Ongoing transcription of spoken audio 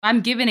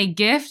I'm given a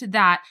gift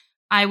that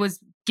I was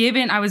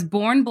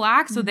born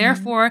Black. So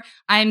therefore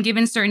I am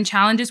given certain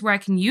challenges where I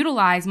can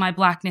utilize my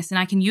Blackness and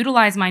I can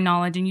utilize my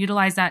knowledge and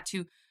utilize that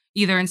to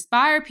either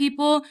inspire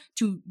people,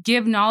 to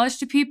give knowledge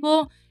to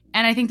people.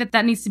 And I think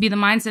that needs to be the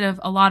mindset of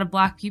a lot of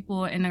Black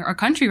people in our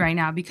country right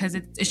now, because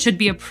it should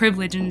be a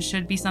privilege and it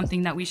should be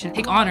something that we should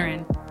take honor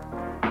in.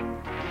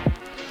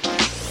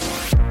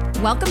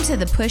 Welcome to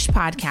the Push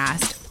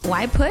Podcast.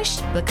 Why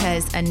push?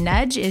 Because a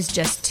nudge is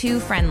just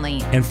too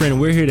friendly. And friend,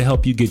 we're here to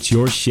help you get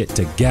your shit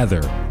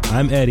together.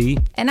 I'm Eddie.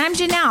 And I'm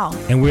Janelle.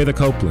 And we're the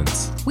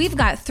Copelands. We've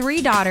got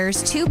 3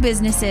 daughters, 2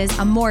 businesses,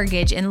 a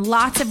mortgage, and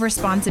lots of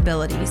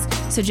responsibilities.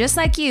 So just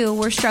like you,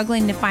 we're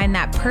struggling to find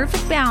that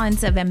perfect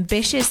balance of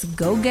ambitious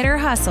go-getter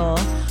hustle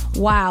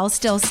while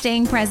still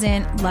staying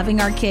present,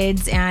 loving our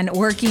kids, and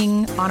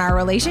working on our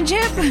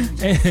relationship.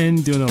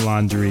 And doing the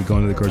laundry,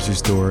 going to the grocery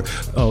store.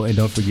 Oh, and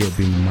don't forget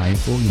being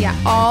mindful. Yeah,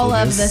 all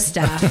of the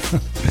stuff.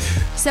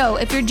 So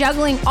if you're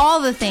juggling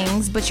all the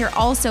things, but you're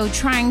also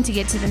trying to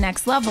get to the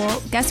next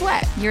level, guess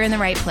what? You're in the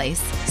right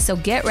place. So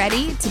get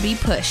ready to be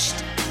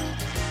pushed.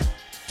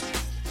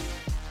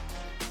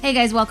 Hey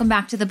guys, welcome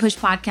back to the Push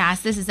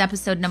Podcast. This is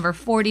episode number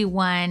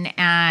 41,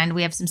 and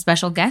we have some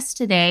special guests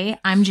today.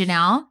 I'm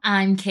Janelle.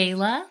 I'm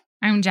Kayla.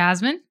 I'm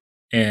Jasmine.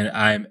 And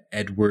I'm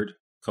Edward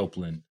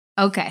Copeland.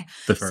 Okay.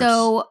 The first.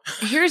 So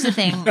here's the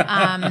thing.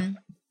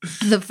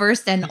 The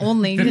first and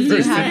only, because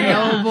you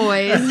have no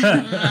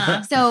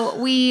boys. So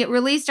we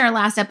released our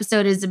last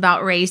episode is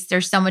about race.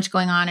 There's so much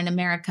going on in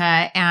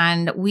America,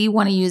 and we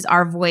want to use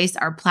our voice,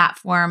 our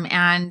platform,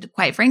 and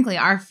quite frankly,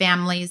 our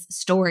family's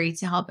story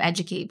to help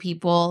educate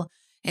people,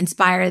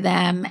 inspire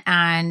them,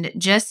 and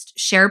just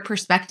share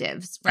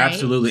perspectives, right?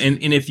 Absolutely.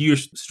 And if you're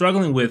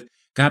struggling with,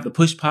 God, the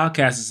Push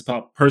Podcast is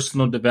about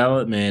personal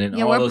development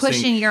and all we're those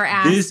pushing things. your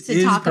ass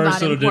to talk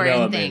about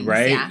important things,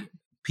 right? Yeah.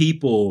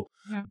 People,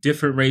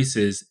 different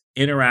races,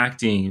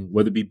 interacting,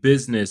 whether it be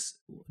business,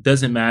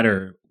 doesn't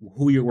matter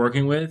who you're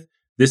working with.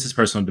 This is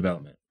personal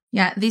development.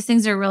 Yeah, these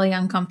things are really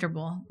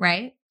uncomfortable,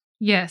 right?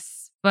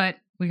 Yes, but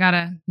we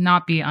gotta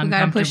not be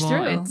uncomfortable.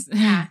 We gotta push through.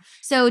 Yeah.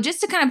 So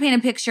just to kind of paint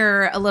a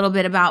picture a little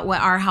bit about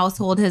what our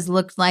household has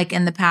looked like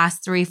in the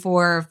past 3,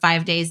 4,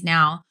 5 days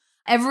now.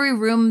 Every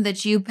room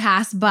that you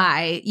pass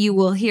by, you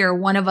will hear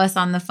one of us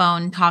on the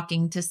phone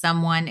talking to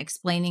someone,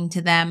 explaining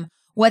to them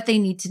what they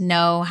need to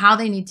know, how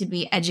they need to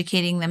be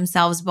educating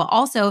themselves, but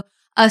also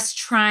us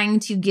trying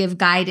to give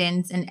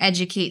guidance and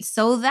educate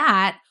so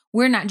that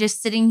we're not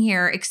just sitting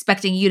here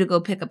expecting you to go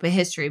pick up a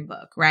history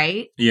book,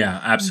 right? Yeah,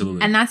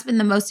 absolutely. And that's been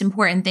the most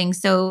important thing.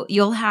 So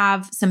you'll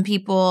have some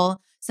people,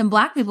 some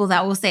Black people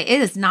that will say, it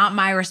is not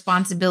my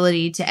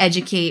responsibility to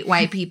educate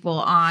white people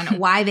on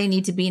why they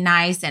need to be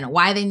nice and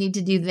why they need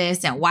to do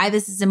this and why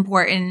this is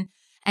important.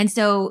 And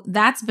so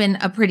that's been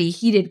a pretty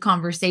heated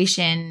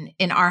conversation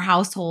in our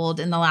household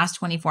in the last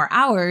 24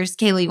 hours.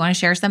 Kayla, you want to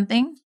share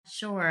something?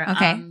 Sure.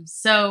 Okay.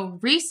 So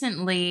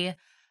recently,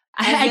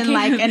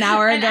 like an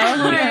hour ago.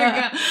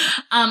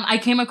 I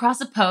came across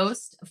a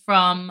post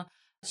from,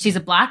 she's a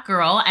Black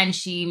girl, and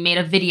she made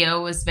a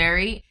video,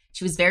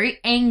 she was very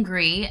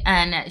angry,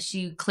 and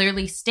she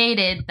clearly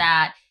stated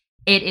that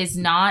it is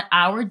not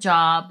our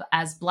job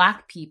as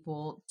Black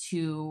people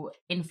to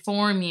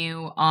inform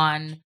you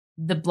on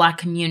the Black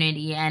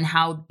community and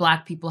how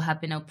Black people have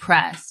been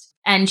oppressed.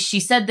 And she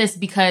said this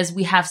because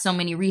we have so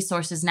many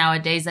resources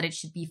nowadays that it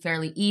should be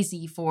fairly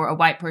easy for a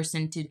white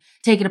person to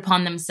take it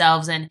upon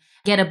themselves and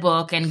get a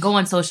book and go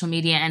on social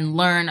media and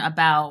learn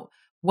about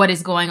what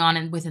is going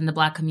on within the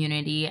Black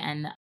community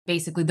and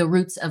basically the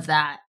roots of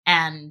that.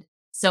 And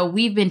so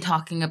we've been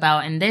talking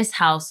about in this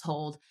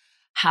household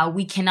how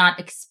we cannot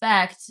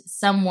expect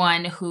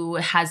someone who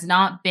has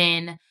not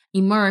been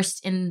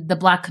immersed in the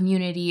Black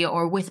community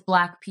or with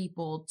Black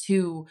people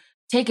to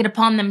take it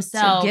upon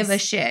themselves to give a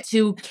shit,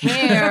 to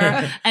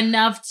care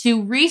enough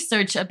to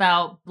research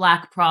about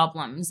Black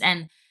problems.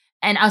 And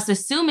us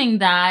assuming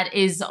that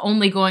is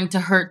only going to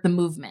hurt the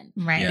movement.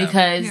 Right. Yeah.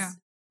 Because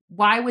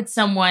why would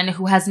someone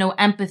who has no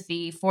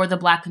empathy for the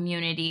Black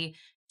community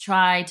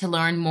try to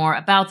learn more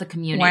about the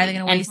community? Why are they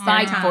going to waste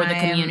fight their time for the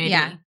community?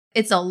 Yeah.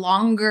 It's a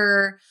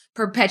longer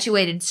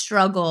perpetuated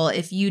struggle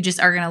if you just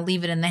are going to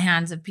leave it in the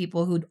hands of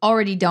people who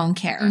already don't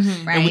care,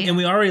 right? And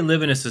we already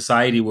live in a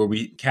society where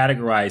we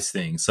categorize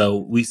things. So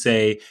we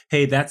say,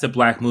 hey, that's a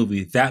Black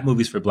movie. That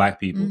movie's for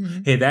Black people.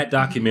 Hey, that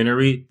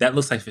documentary, that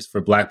looks like it's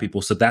for Black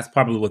people. So that's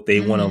probably what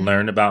they want to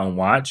learn about and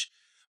watch.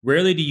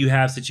 Rarely do you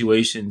have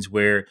situations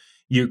where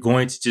you're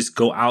going to just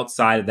go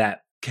outside of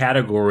that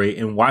category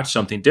and watch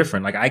something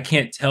different. Like I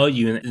can't tell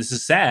you, and this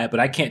is sad, but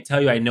I can't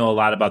tell you I know a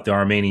lot about the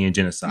Armenian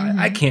genocide.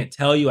 I can't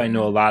tell you I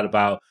know a lot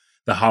about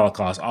the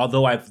Holocaust,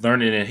 although I've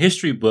learned it in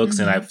history books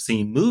and I've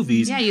seen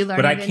movies, you learn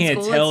but I it in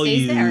can't school, tell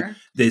you there.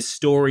 the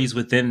stories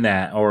within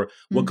that or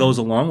what goes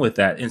along with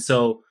that. And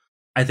so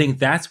I think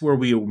that's where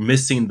we are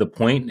missing the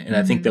point. And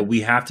I think Mhm. that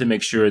we have to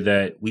make sure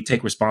that we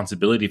take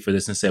responsibility for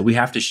this and say we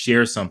have to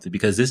share something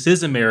because this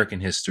is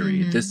American history.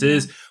 Mhm. This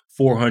is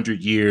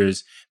 400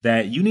 years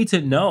that you need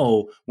to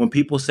know when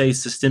people say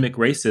systemic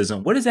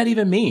racism. What does that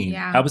even mean?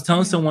 Yeah. I was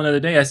telling Yeah. someone the other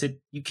day, I said,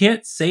 you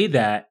can't say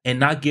that and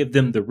not give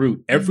them the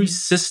root. Every Mhm.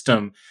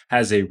 system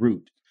has a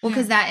root. Well,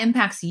 because that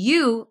impacts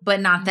you, but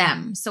not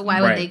them. So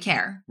why would Right. they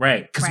care?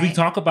 Right. Because we Right.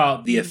 talk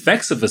about the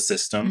effects of a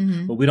system,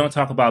 Mhm. but we don't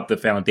talk about the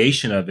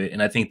foundation of it.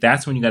 And I think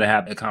that's when you got to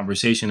have a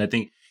conversation. I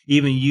think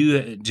even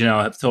you,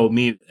 Janelle, have told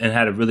me and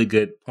had a really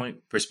good point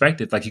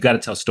perspective. Like you got to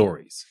tell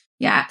stories.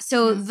 Yeah.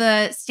 So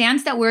the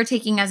stance that we're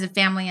taking as a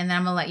family, and then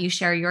I'm going to let you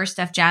share your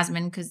stuff,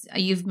 Jasmine, because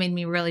you've made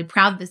me really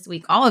proud this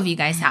week. All of you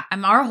guys have.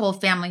 Our whole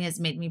family has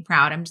made me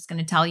proud. I'm just going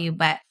to tell you.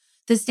 But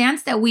the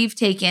stance that we've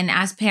taken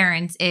as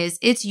parents is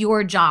it's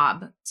your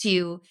job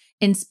to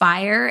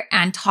inspire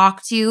and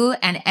talk to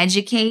and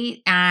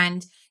educate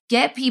and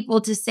get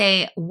people to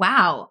say,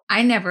 wow,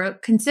 I never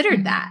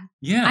considered that.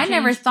 Yeah. I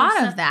never Change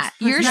thought of that.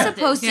 You're perspective.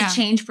 supposed Yeah. to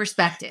change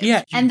perspective.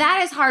 Yeah. And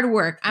that is hard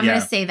work. I'm Yeah.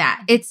 going to say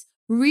that. It's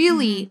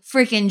really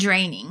freaking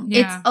draining. Yeah.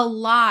 It's a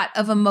lot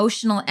of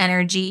emotional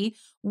energy.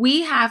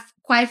 We have,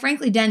 quite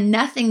frankly, done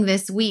nothing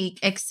this week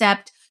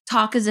except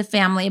talk as a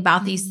family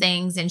about these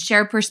things and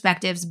share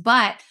perspectives.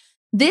 But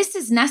this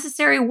is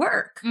necessary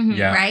work, Mhm.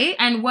 Yeah. right?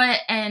 And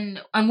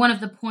one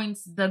of the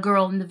points the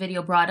girl in the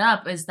video brought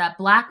up is that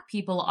Black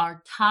people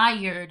are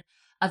tired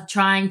of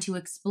trying to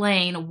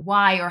explain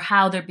why or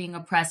how they're being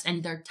oppressed,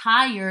 and they're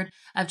tired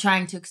of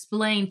trying to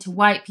explain to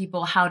white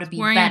people how to be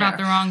Worrying better. about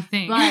the wrong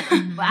thing. But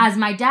as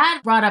my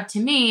dad brought up to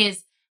me,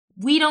 is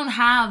we don't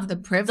have The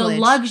privilege.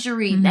 the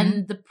luxury Mhm.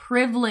 and the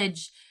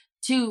privilege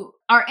to,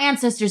 our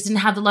ancestors didn't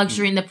have the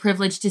luxury and the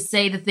privilege to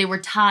say that they were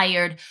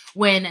tired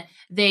when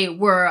they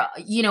were,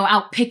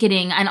 out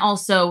picketing and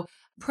also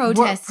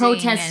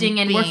protesting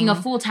and working a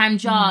full-time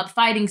job,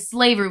 fighting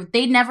slavery.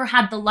 They never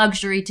had the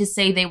luxury to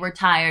say they were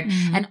tired.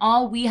 Mhm. And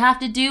all we have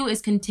to do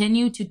is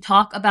continue to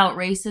talk about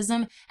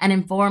racism and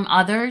inform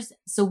others.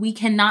 So we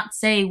cannot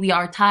say we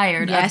are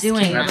tired Yes, of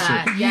doing Kayla.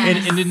 that.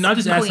 Yes. And then not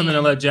just add Queen. something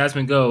and let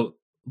Jasmine go,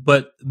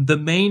 but the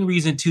main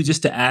reason too,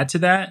 just to add to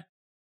that,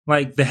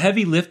 like the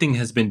heavy lifting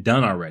has been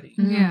done already.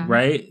 Yeah.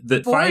 Right?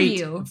 The For fight,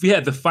 you.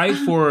 the fight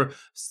for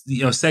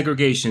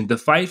segregation, the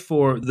fight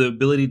for the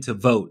ability to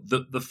vote,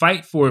 the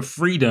fight for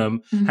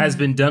freedom has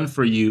been done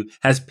for you,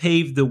 has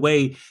paved the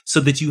way so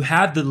that you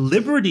have the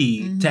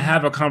liberty to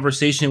have a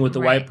conversation with the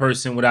Right. white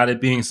person without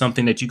it being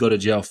something that you go to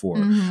jail for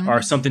Mhm.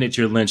 or something that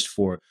you're lynched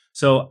for.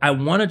 So I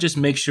want to just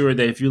make sure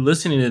that if you're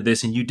listening to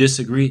this and you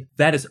disagree,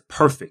 that is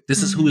perfect.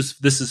 This is who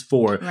this is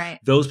for. Right.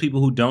 Those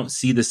people who don't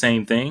see the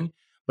same thing.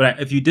 But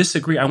if you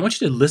disagree, I want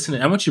you to listen.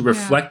 I want you to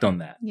reflect on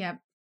that. Yep.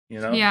 You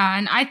know? Yeah.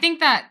 And I think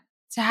that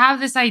to have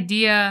this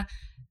idea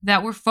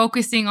that we're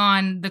focusing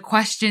on the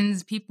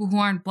questions people who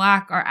aren't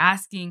Black are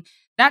asking,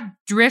 that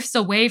drifts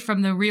away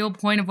from the real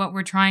point of what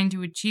we're trying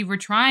to achieve. We're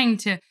trying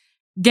to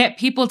get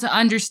people to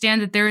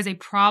understand that there is a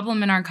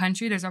problem in our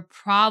country. There's a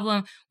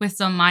problem with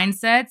some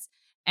mindsets.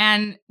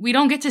 And we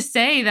don't get to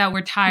say that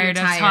we're tired,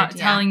 You're of tired,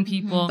 yeah. telling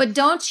people. But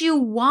don't you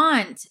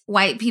want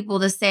white people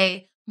to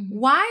say,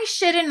 why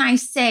shouldn't I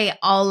say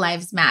all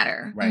lives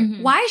matter? Right.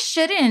 Mhm. Why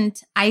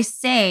shouldn't I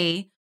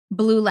say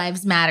blue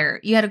lives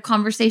matter? You had a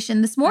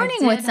conversation this morning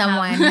I with did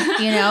someone,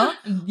 have-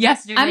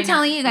 Yesterday. I'm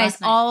telling you guys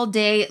last night. all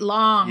day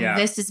long, Yeah.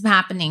 this is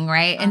happening,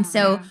 right? And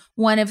so Yeah.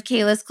 one of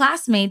Kayla's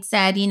classmates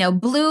said,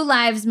 blue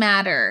lives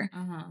matter.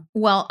 Uh-huh.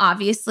 Well,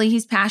 obviously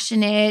he's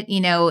passionate.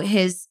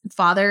 His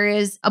father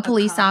is a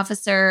police cop.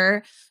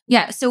 officer.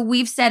 Yeah. So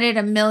we've said it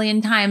a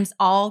million times.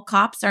 All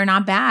cops are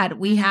not bad.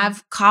 We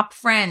have cop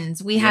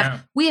friends. We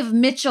have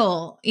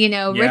Mitchell,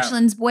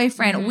 Richland's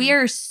boyfriend. Mhm. We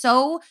are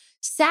so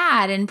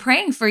sad and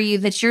praying for you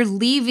that you're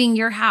leaving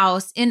your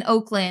house in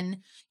Oakland,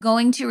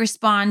 going to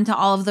respond to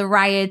all of the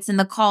riots and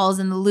the calls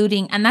and the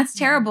looting. And that's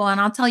terrible. And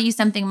I'll tell you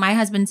something my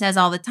husband says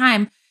all the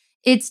time.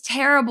 It's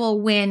terrible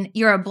when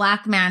you're a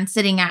Black man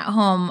sitting at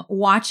home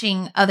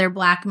watching other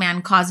Black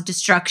men cause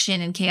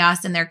destruction and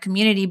chaos in their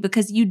community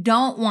because you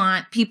don't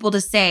want people to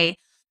say,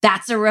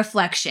 that's a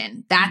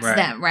reflection. That's Right.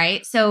 them,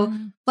 right? So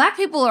Black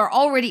people are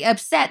already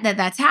upset that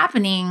that's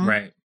happening.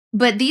 Right.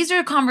 But these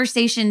are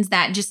conversations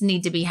that just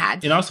need to be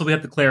had. And also, we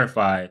have to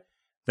clarify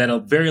that a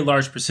very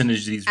large percentage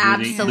of these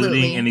Absolutely.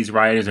 looting and these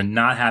riots are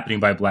not happening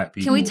by Black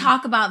people. Can we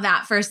talk about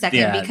that for a second?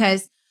 Yeah.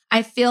 Because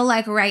I feel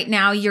like right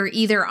now you're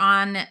either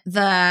on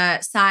the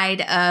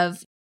side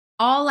of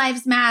all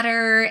lives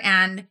matter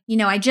and,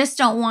 I just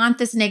don't want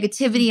this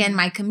negativity in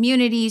my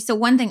community. So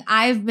one thing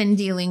I've been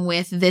dealing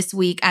with this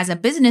week as a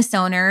business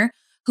owner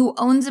who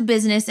owns a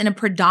business in a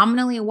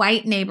predominantly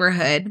white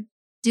neighborhood,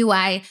 do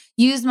I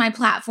use my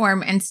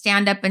platform and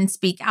stand up and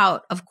speak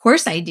out? Of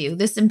course I do.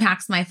 This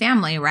impacts my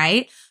family,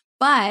 right?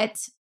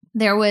 But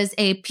there was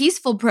a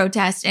peaceful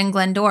protest in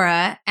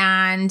Glendora,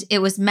 and it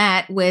was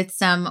met with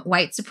some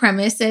white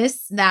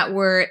supremacists that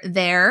were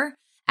there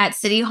at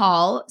City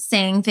Hall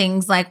saying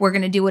things like, we're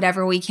going to do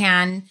whatever we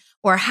can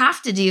or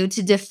have to do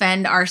to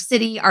defend our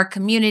city, our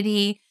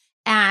community.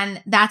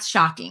 And that's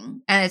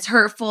shocking and it's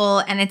hurtful.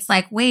 And it's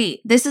like,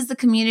 wait, this is the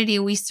community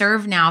we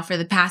serve now for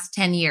the past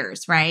 10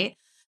 years, right?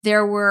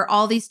 There were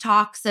all these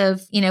talks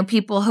of,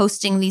 people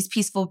hosting these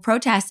peaceful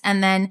protests.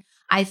 And then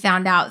I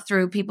found out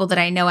through people that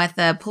I know at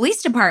the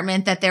police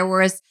department that there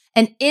was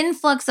an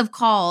influx of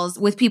calls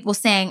with people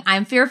saying,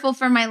 I'm fearful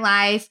for my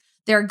life.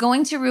 They're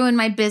going to ruin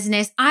my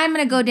business. I'm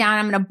going to go down.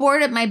 I'm going to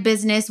board up my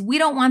business. We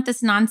don't want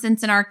this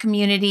nonsense in our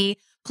community.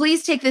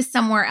 Please take this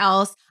somewhere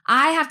else.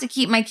 I have to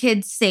keep my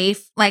kids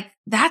safe. Like,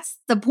 that's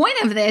the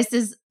point of this,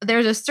 is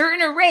there's a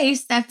certain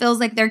race that feels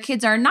like their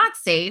kids are not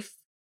safe.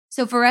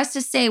 So for us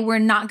to say we're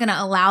not going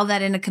to allow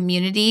that in a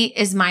community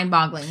is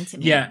mind-boggling to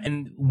me. Yeah,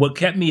 and what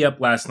kept me up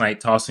last night,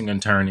 tossing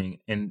and turning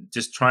and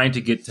just trying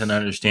to get to an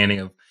understanding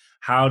of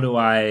how do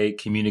I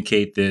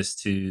communicate this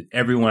to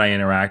everyone I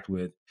interact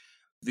with.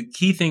 The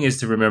key thing is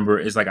to remember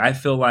is, like, I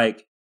feel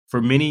like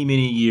for many,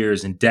 many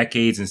years and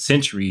decades and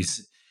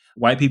centuries,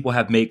 white people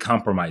have made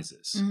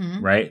compromises,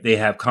 right? They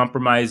have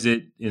compromised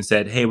it and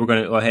said, hey, we're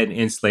going to go ahead and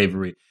end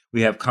slavery.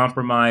 We have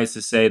compromised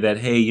to say that,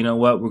 hey, you know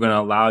what? We're going to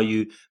allow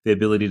you the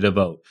ability to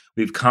vote.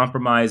 We've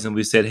compromised and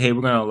we said, hey,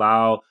 we're going to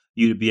allow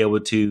you to be able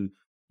to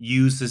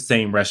use the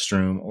same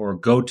restroom or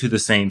go to the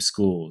same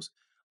schools.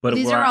 But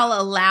these are all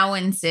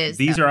allowances.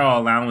 These are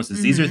all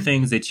allowances. These are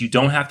things that you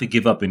don't have to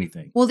give up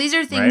anything. Well, these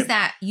are things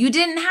that you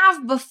didn't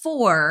have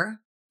before,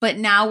 but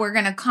now we're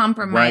going to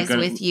compromise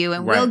with you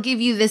and we'll give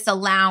you this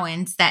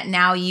allowance that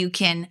now you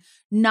can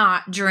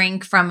not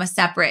drink from a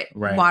separate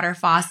water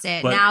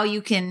faucet. But now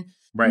you can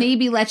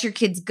maybe let your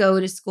kids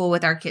go to school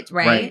with our kids,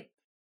 right?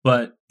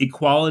 But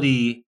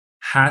equality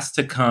has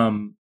to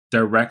come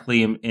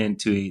directly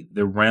into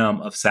the realm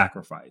of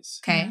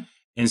sacrifice. Okay.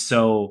 And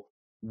so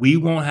we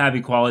won't have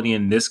equality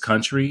in this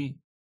country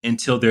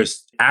until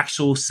there's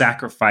actual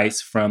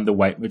sacrifice from the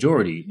white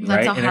majority.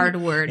 That's a hard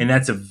word. And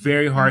that's a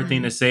very hard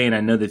thing to say. And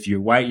I know that if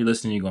you're white, you're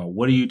listening, you're going,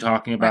 what are you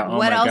talking about? Right.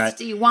 What else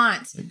do you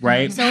want?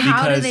 Right. So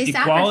how do they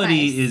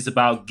equality sacrifice? is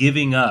about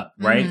giving up,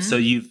 right? So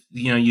you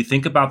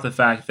think about the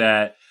fact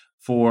that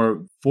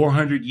for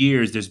 400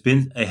 years, there's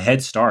been a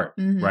head start,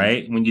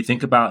 right? When you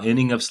think about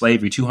ending of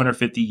slavery,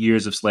 250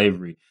 years of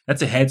slavery,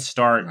 that's a head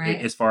start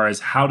as far as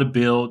how to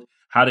build,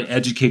 how to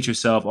educate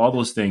yourself, all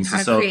those things.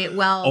 How to create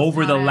wealth.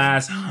 Over the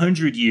last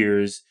 100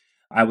 years,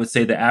 I would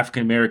say the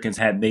African Americans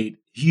had made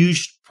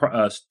huge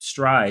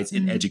strides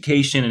in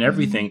education and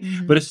everything,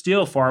 but it's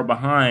still far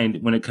behind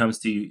when it comes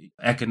to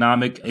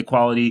economic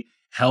equality,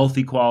 health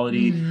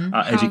equality,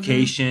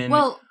 education.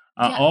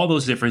 All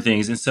those different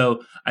things. And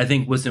so I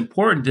think what's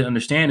important to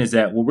understand is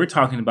that what we're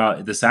talking about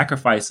is the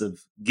sacrifice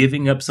of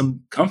giving up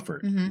some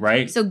comfort,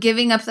 right? So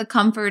giving up the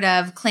comfort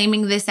of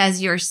claiming this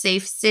as your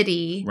safe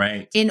city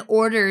in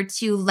order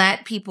to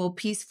let people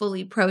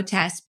peacefully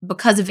protest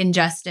because of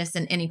injustice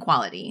and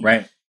inequality.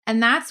 Right.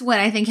 And that's what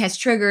I think has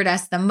triggered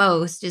us the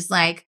most, is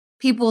like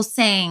people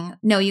saying,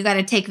 no, you got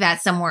to take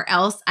that somewhere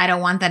else. I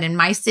don't want that in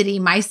my city.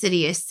 My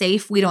city is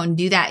safe. We don't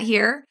do that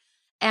here.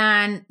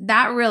 And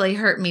that really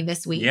hurt me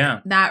this week.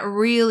 Yeah. That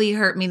really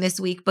hurt me this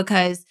week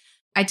because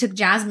I took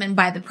Jasmine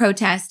by the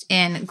protest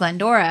in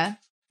Glendora.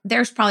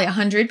 There's probably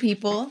 100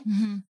 people.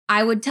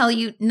 I would tell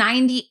you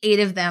 98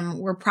 of them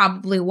were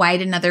probably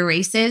white and other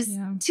races.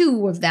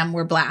 2 of them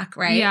were black,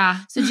 right? Yeah.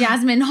 So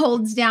Jasmine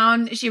rolls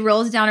down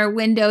her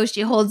window,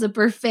 she holds up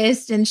her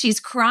fist and she's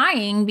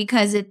crying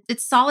because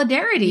it's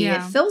solidarity.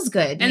 Yeah. It feels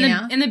good.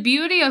 And the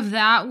beauty of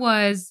that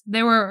was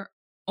there were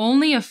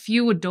only a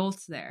few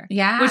adults there.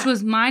 Yeah. Which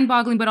was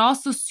mind-boggling, but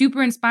also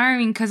super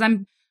inspiring because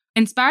I'm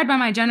inspired by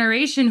my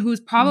generation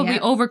who's probably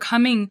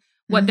overcoming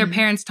what their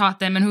parents taught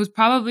them and who's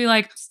probably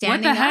like,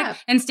 standing what the heck? up.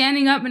 And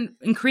standing up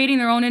and creating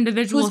their own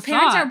individual Whose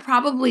parents thought. are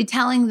probably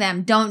telling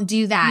them, don't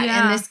do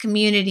that in this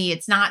community.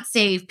 It's not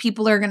safe.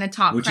 People are going to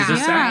talk Which crap.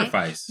 is a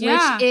sacrifice.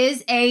 Yeah. Which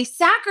is a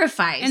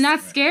sacrifice. And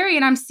that's scary.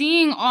 And I'm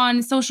seeing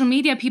on social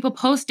media people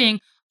posting,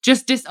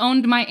 just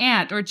disowned my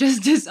aunt or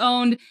just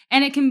disowned.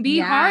 And it can be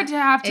hard to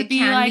have to it be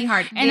can like, be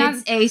hard. And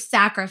it's a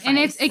sacrifice. And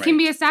it can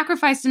be a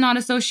sacrifice to not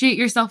associate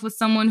yourself with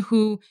someone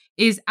who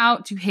is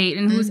out to hate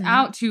and who's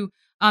out to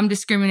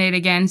discriminate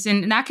against.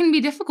 And that can be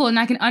difficult. And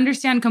I can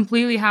understand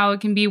completely how it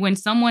can be when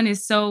someone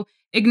is so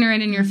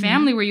ignorant in your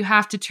family where you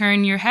have to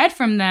turn your head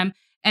from them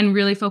and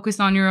really focus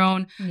on your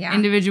own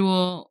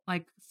individual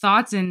like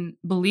thoughts and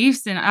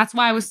beliefs. And that's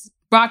why I was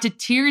brought to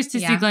tears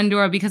to see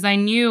Glendora, because I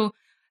knew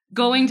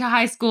going to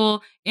high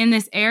school in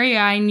this area,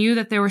 I knew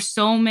that there were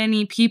so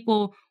many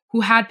people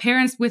who had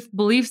parents with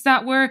beliefs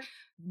that were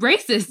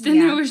racist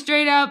and they were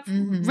straight up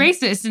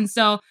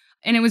racist.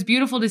 And it was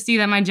beautiful to see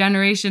that my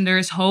generation, there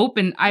is hope.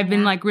 And I've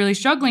been like really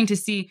struggling to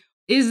see,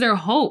 is there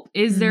hope?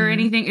 Is there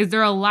anything? Is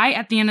there a light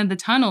at the end of the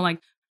tunnel? Like,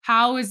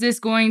 how is this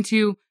going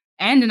to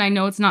end? And I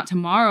know it's not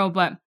tomorrow,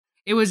 but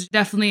it was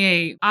definitely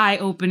a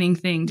eye-opening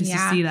thing just to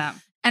see that.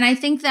 And I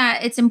think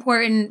that it's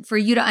important for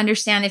you to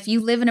understand, if you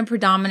live in a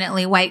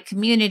predominantly white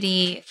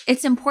community,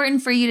 it's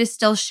important for you to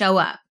still show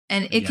up,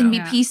 and it can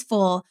be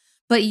peaceful.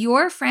 But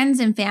your friends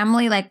and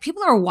family, like,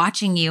 people are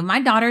watching you. My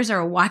daughters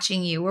are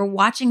watching you. We're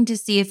watching to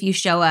see if you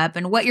show up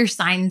and what your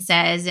sign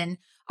says. And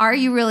Are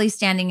you really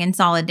standing in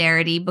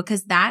solidarity?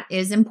 Because that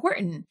is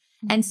important.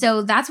 And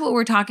so that's what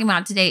we're talking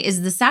about today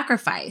is the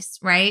sacrifice,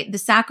 right? The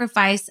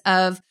sacrifice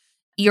of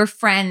your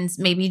friends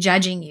maybe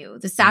judging you,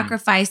 the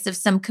sacrifice of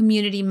some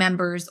community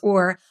members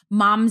or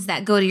moms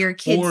that go to your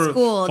kids' Or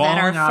school that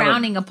are falling out of-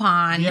 frowning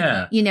upon,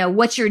 Yeah.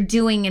 what you're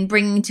doing and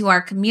bringing to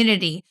our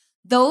community.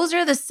 Those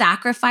are the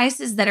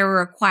sacrifices that are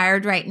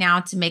required right now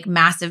to make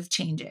massive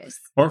changes.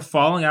 Or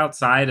falling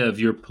outside of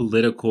your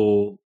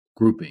political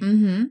grouping,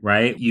 Mm-hmm.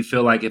 right? You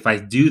feel like if I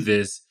do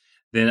this,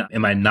 then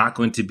am I not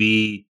going to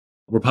be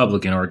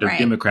Republican or Right.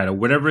 Democrat or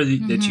whatever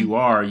that you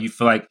are? You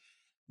feel like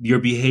your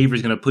behavior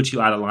is going to put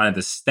you out of line of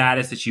the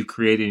status that you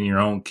created in your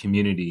own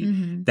community.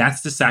 Mm-hmm.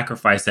 That's the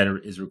sacrifice that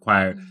is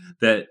required.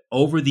 That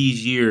over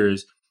these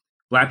years,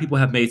 Black people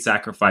have made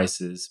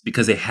sacrifices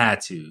because they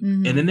had to.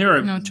 Mhm. And then there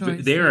are No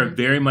choice, are yeah.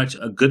 very much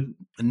a good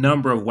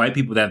number of white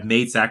people that have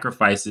made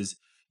sacrifices,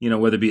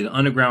 whether it be an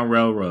Underground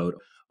Railroad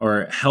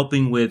or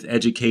helping with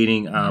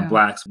educating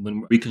Blacks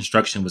when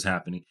Reconstruction was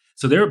happening.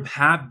 So there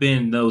have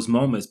been those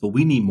moments, but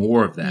we need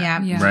more of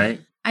that, Yeah.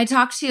 right? I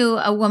talked to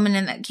a woman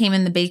that came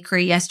in the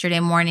bakery yesterday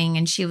morning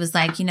and she was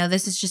like,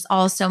 this is just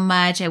all so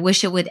much. I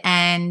wish it would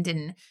end.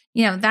 And,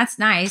 that's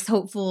nice,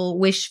 hopeful,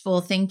 wishful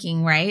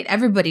thinking, right?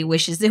 Everybody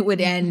wishes it would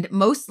end.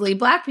 Mostly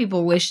Black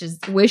people wish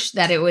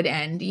that it would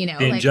end, The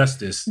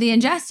injustice. The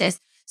injustice.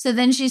 So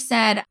then she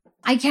said,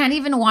 I can't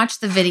even watch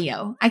the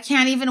video.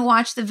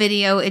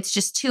 It's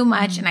just too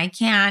much and I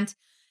can't.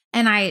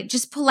 And I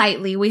just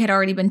politely, we had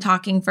already been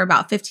talking for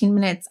about 15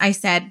 minutes. I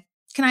said,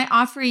 can I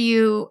offer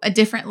you a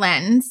different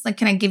lens? Like,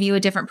 can I give you a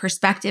different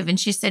perspective? And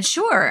she said,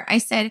 sure. I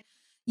said,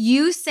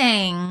 you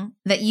saying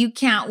that you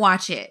can't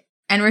watch it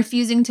and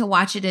refusing to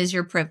watch it is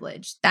your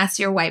privilege. That's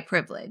your white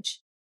privilege.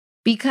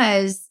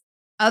 Because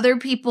other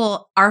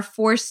people are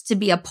forced to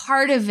be a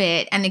part of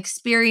it and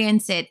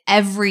experience it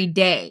every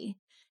day.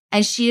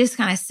 And she just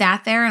kind of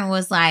sat there and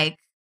was like,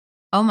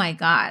 oh my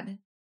God.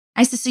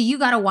 I said, so you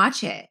got to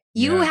watch it.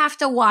 You Yeah. have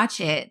to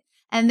watch it.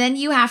 And then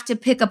you have to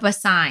pick up a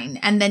sign.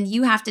 And then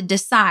you have to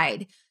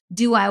decide,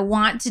 do I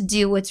want to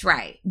do what's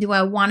right? Do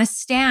I want to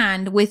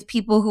stand with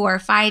people who are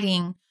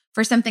fighting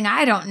for something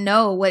I don't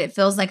know what it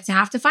feels like to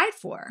have to fight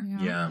for?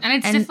 Yeah. And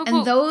it's And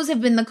difficult. those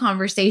have been the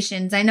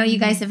conversations. I know you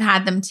guys have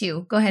had them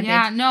too. Go ahead,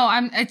 Yeah, babe.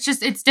 no,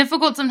 it's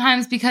difficult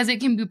sometimes because it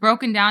can be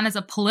broken down as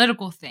a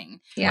political thing.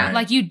 Yeah. Right.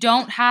 Like you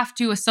don't have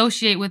to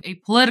associate with a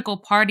political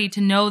party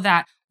to know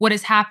that what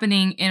is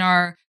happening in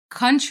our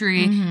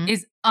country Mhm.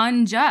 is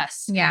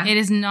unjust. Yeah. It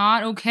is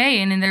not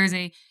okay. And then there's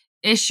a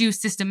issue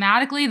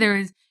systematically.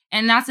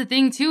 And that's the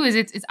thing too, is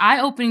it's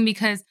eye-opening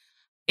because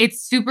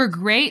it's super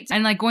great.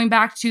 And like going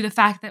back to the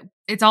fact that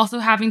it's also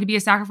having to be a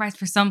sacrifice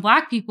for some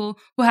Black people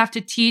who have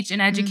to teach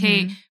and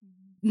educate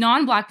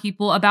non-Black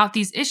people about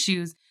these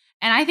issues.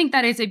 And I think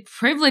that it's a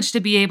privilege to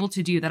be able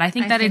to do that. I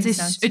think I that think it's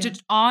so, it's too. an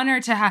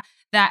honor to have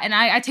that. And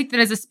I take that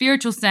as a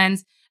spiritual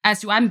sense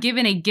as to I'm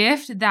given a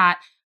gift that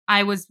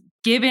I was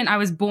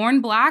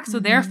born Black. So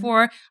Mhm.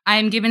 therefore I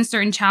am given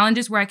certain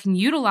challenges where I can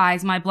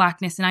utilize my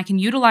Blackness and I can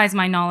utilize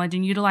my knowledge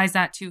and utilize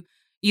that to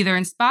either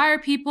inspire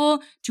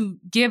people, to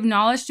give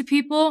knowledge to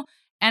people.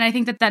 And I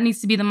think that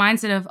needs to be the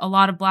mindset of a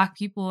lot of Black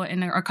people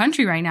in our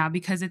country right now,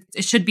 because it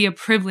should be a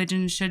privilege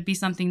and it should be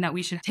something that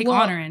we should take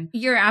Well, honor in.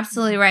 You're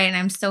absolutely right. And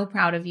I'm so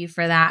proud of you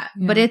for that.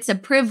 Yeah. But it's a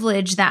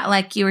privilege that,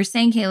 like you were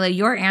saying, Kayla,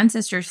 your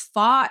ancestors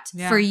fought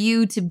Yeah. for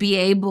you to be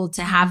able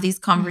to have these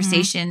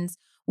conversations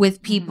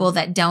with people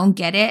that don't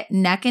get it,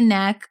 neck and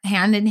neck,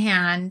 hand in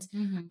hand,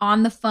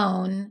 on the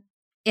phone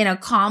in a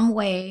calm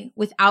way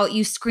without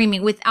you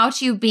screaming,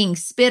 without you being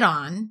spit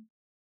on.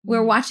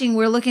 We're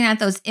looking at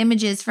those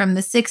images from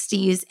the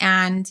 60s,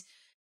 and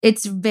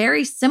it's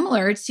very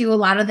similar to a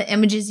lot of the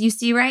images you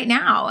see right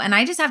now. And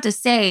I just have to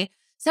say,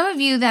 some of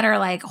you that are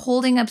like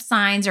holding up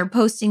signs or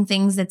posting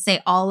things that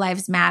say all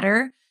lives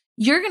matter,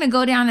 you're going to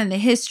go down in the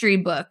history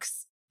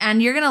books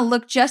and you're going to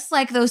look just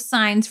like those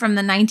signs from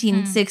the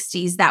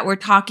 1960s that were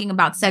talking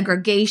about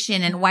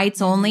segregation and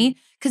whites only,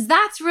 because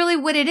that's really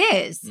what it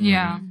is.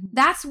 Yeah.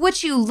 That's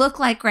what you look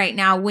like right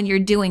now when you're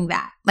doing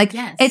that. Like,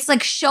 Yes. it's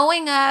like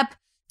showing up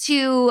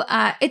to,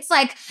 it's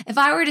like if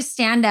I were to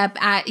stand up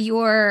at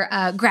your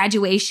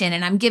graduation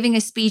and I'm giving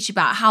a speech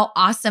about how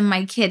awesome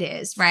my kid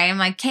is, right? I'm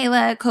like,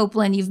 Kayla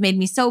Copeland, you've made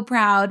me so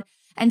proud.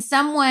 And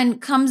someone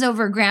comes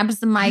over, grabs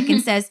the mic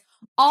and says,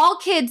 all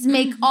kids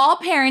make all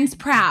parents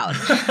proud.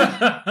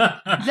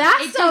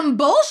 That's It's some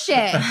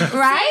bullshit,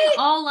 right? Saying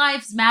all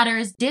lives matter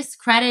is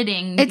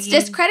discrediting. It's the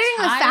discrediting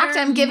the fact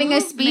entire I'm giving a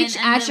movement speech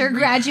and at the your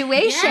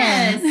graduation.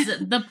 Yes,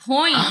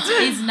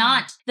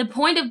 the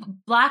point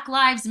of Black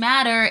Lives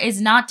Matter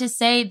is not to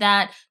say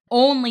that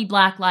only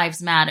Black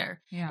Lives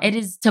matter. Yeah. It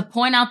is to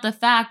point out the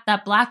fact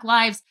that Black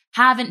lives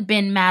haven't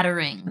been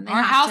mattering. They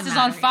Our have house to is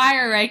on matter.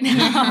 fire right now.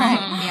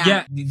 Right,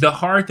 Yeah. The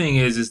hard thing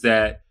is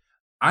that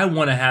I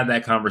want to have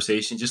that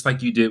conversation just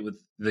like you did with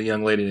the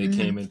young lady that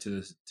came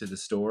into the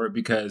store,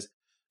 because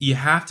you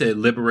have to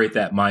liberate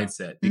that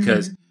mindset,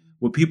 because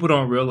what people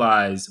don't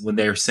realize when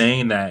they're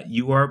saying that,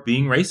 you are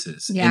being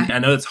racist. Yeah. And I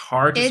know it's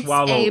hard to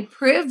swallow. It's a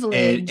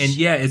privilege. And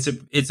yeah,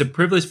 it's a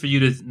privilege for you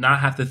to not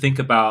have to think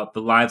about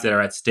the lives that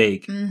are at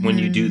stake when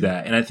you do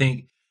that. And I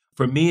think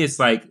for me, it's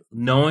like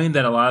knowing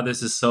that a lot of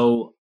this is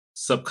so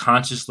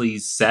subconsciously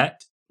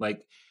set,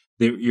 like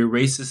your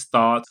racist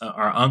thoughts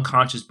are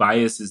unconscious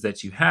biases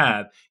that you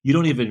have. You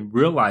don't even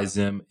realize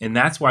them. And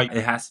that's why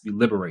it has to be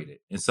liberated.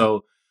 And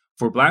so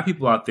for Black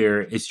people out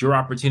there, it's your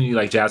opportunity,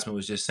 like Jasmine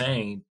was just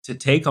saying, to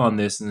take on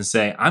this and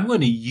say, I'm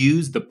going to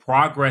use the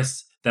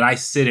progress that I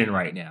sit in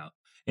right now.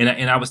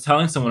 And I was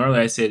telling someone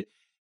earlier, I said,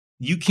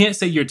 you can't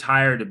say you're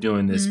tired of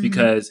doing this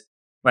because,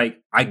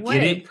 like, I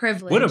get it.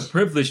 What a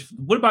privilege.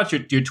 What about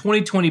your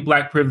 2020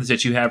 Black privilege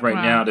that you have right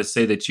now to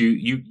say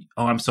that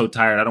I'm so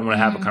tired, I don't want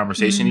to have a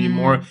conversation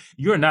anymore.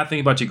 You're not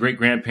thinking about your great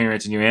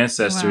grandparents and your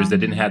ancestors that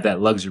didn't have that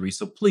luxury.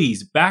 So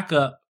please back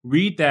up,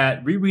 reread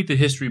the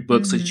history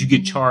book so that you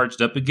get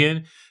charged up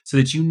again, so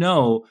that you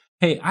know,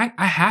 hey,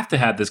 I have to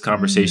have this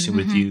conversation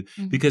with you,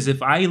 because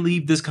if I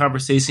leave this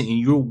conversation and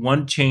you're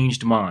one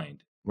changed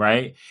mind,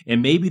 right?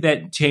 And maybe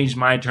that changed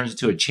mind turns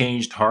into a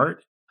changed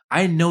heart.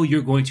 I know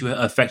you're going to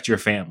affect your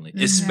family,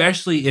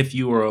 especially if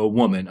you are a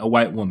woman, a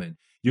white woman.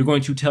 You're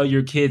going to tell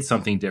your kids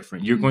something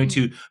different. You're going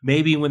to,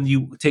 maybe when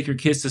you take your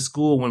kids to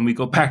school, when we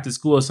go back to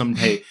school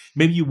someday,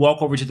 maybe you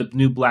walk over to the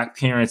new Black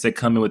parents that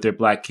come in with their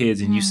Black kids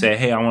and you say,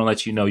 hey, I want to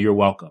let you know you're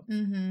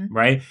welcome.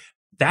 Right?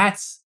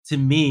 That's, to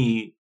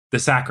me, the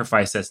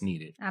sacrifice that's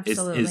needed.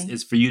 Absolutely.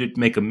 Is for you to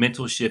make a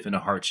mental shift and a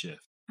heart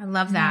shift. I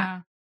love that.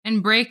 Yeah.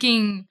 And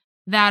breaking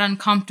that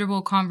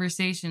uncomfortable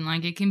conversation.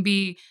 Like, it can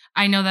be,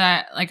 I know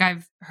that, like,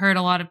 I've heard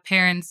a lot of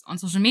parents on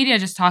social media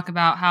just talk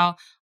about how,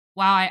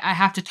 wow, I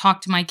have to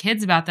talk to my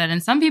kids about that.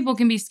 And some people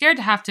can be scared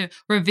to have to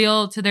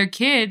reveal to their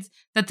kids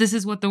that this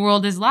is what the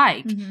world is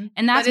like.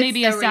 And that's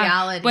maybe a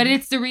reality. But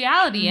it's the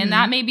reality. And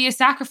that may be a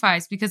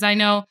sacrifice, because I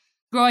know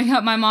growing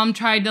up, my mom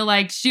tried to,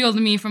 like, shield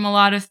me from a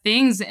lot of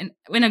things, and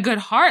in a good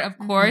heart, of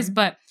course,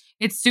 but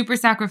it's super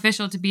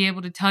sacrificial to be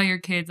able to tell your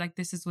kids, like,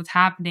 this is what's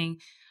happening.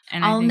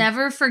 And I'll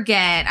never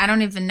forget. I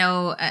don't even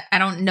know. I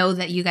don't know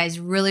that you guys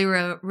really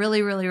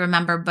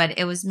remember, but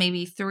it was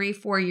maybe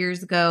 3-4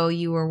 years ago.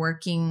 You were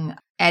working,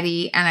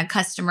 Eddie, and a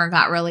customer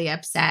got really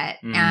upset,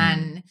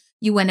 and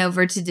you went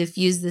over to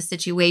diffuse the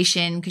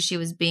situation because she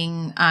was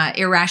being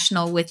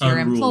irrational with your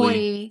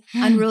employee,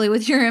 unruly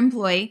with your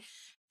employee.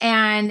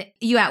 And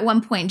you at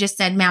one point just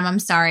said, ma'am, I'm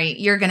sorry,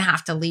 you're going to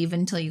have to leave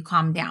until you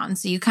calm down.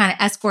 So you kind of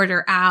escort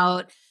her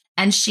out.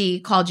 And she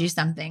called you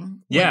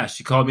something. Yeah,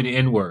 she called me the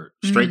N-word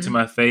straight to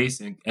my face.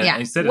 And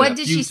I said it what a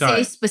did few she times.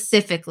 say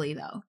specifically,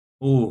 though?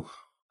 Ooh,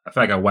 I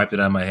feel like I wiped it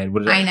out of my head.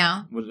 What did I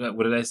know.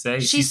 What did I say?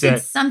 She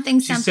said something.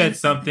 She said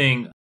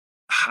something.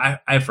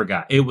 I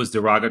forgot. It was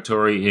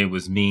derogatory. It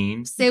was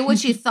mean. Say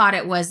what you thought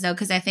it was, though,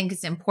 because I think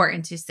it's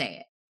important to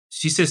say it.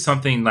 She said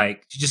something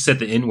like, she just said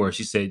the N-word.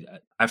 She said,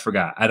 I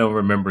forgot. I don't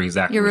remember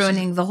exactly. You're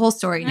ruining the whole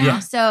story now. Yeah.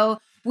 So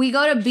we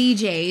go to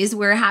BJ's.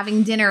 We're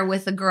having dinner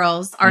with the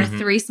girls, our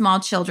 3 small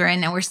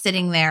children, and we're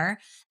sitting there.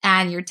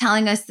 And you're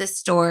telling us this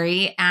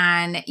story.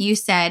 And you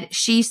said,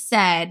 she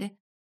said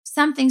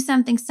something.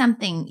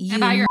 You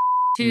about your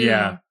too.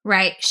 Yeah.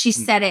 Right. She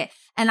said it.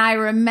 And I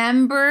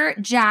remember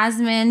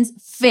Jasmine's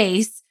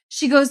face.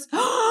 She goes,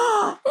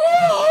 oh,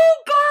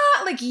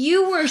 God. Like,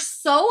 you were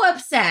so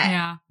upset.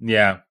 Yeah.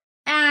 Yeah.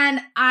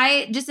 And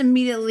I just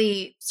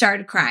immediately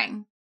started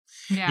crying.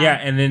 Yeah.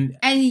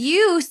 And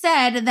you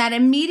said that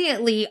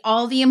immediately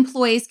all the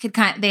employees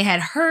they had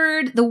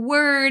heard the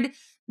word.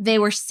 They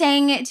were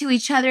saying it to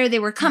each other. They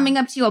were coming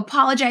up to you,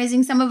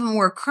 apologizing. Some of them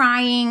were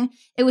crying.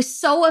 It was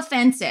so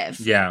offensive.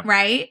 Yeah.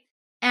 Right.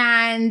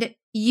 And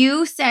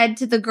you said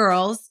to the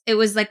girls, it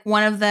was like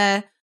one of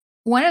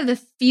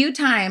the few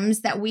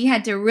times that we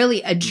had to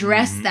really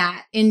address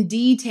that in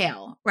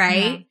detail.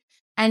 Right. Yeah.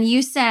 And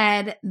you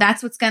said,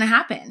 that's what's going to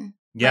happen.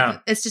 Yeah.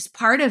 Like, it's just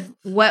part of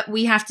what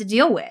we have to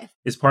deal with.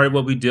 It's part of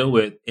what we deal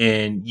with.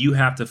 And you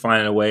have to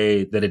find a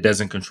way that it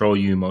doesn't control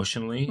you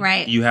emotionally.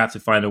 Right. You have to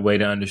find a way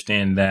to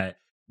understand that,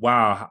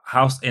 wow,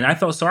 and I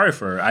felt sorry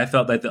for her. I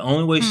felt like the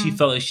only way she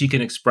felt like she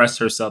can express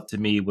herself to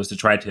me was to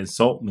try to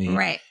insult me.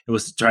 Right. It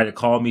was to try to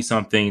call me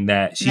something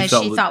that she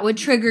thought would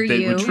trigger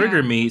you. Would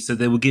trigger me, so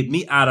that would get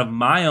me out of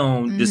my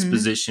own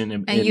disposition.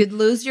 And you'd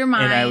lose your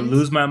mind. And I would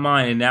lose my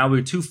mind. And now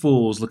we're 2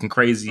 fools looking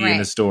crazy in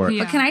the store.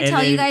 Yeah. But can I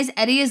tell you guys,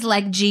 Eddie is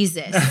like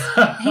Jesus.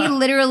 He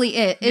literally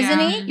is, isn't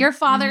he? Your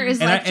father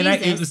is like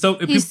Jesus.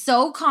 He's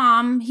so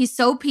calm. He's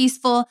so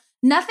peaceful.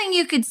 Nothing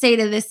you could say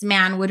to this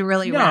man would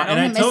really rattle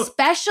him,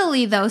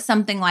 especially though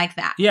something like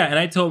that. Yeah, and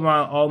I told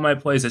all my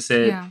employees, I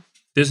said,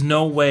 there's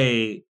no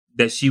way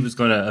that she was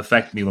going to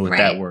affect me with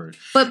that word.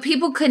 But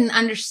people couldn't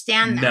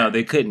understand that. No,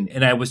 they couldn't.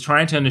 And I was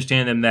trying to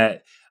understand them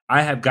that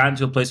I have gotten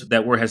to a place where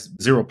that word has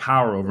zero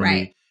power over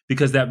me,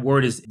 because that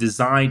word is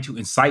designed to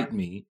incite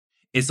me.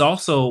 It's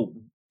also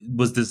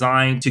was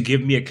designed to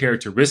give me a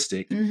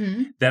characteristic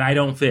that I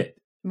don't fit.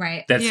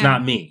 Right. That's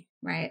not me.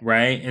 Right.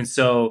 Right. And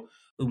so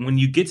when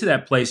you get to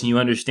that place and you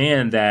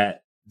understand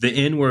that the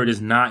N-word is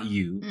not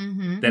you,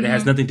 that it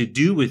has nothing to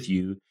do with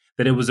you,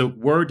 that it was a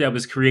word that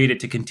was created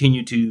to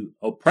continue to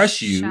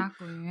oppress you.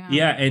 Shackle,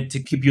 yeah, and to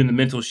keep you in the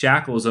mental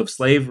shackles of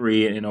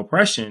slavery and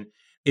oppression.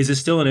 Is it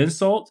still an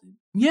insult?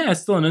 Yeah,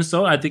 it's still an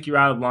insult. I think you're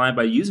out of line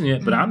by using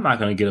it, but I'm not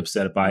going to get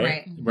upset by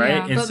it. Right.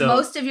 Yeah. And but so,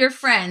 most of your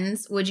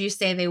friends, would you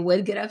say they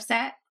would get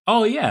upset?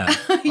 Oh, yeah.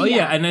 Oh,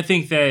 yeah. And I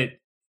think that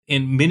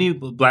in many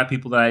Black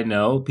people that I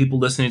know, people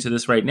listening to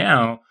this right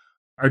now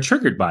are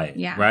triggered by it.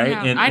 Yeah. Right.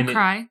 Yeah, I'd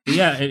cry.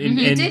 Yeah.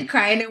 You did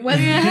cry, and it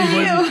wasn't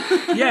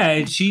you. Yeah.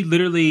 And she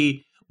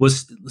literally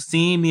was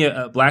seeing me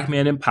a Black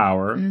man in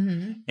power,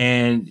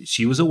 and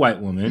she was a white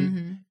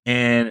woman.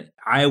 And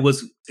I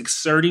was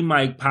exerting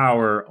my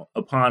power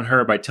upon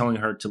her by telling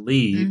her to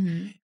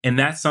leave. And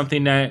that's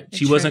something that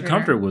she wasn't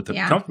comfortable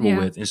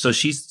with. And so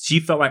she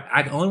felt like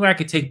the only way I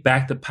could take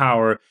back the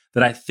power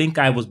that I think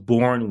I was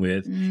born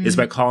with is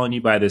by calling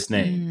you by this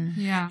name.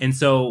 Yeah. And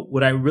so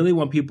what I really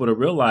want people to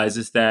realize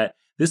is that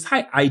this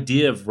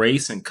idea of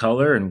race and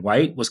color and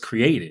white was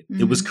created.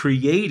 It was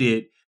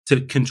created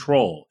to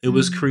control. It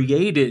was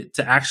created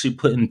to actually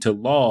put into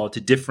law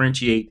to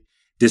differentiate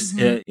this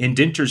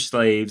indentured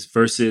slaves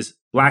versus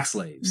Black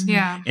slaves.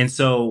 Yeah. And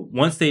so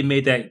once they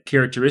made that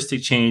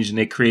characteristic change and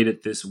they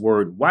created this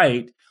word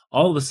white,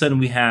 all of a sudden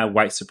we have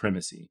white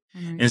supremacy.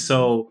 And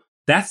so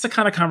that's the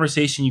kind of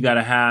conversation you got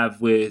to have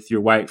with your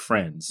white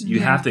friends. You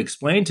have to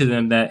explain to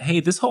them that,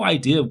 hey, this whole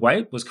idea of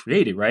white was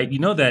created, right? You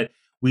know that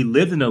we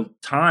lived in a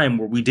time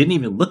where we didn't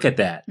even look at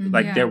that.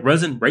 Like there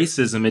wasn't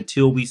racism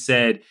until we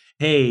said,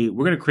 hey,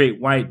 we're going to create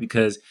white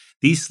because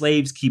these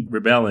slaves keep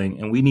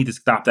rebelling and we need to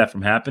stop that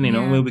from happening. The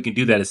only way we can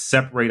do that is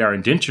separate our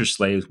indentured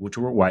slaves, which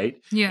were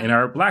white, and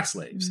our Black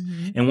slaves.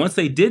 And once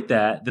they did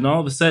that, then all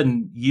of a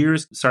sudden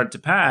years started to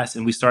pass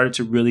and we started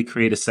to really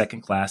create a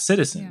second-class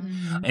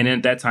citizen. And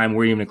at that time, we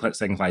weren't even a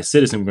second-class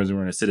citizen because we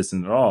weren't a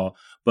citizen at all,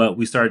 but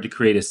we started to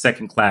create a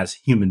second-class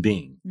human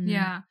being.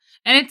 Yeah.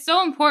 And it's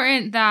so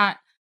important that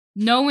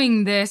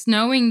knowing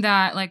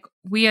that like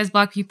we as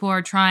Black people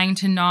are trying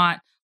to not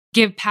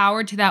give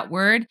power to that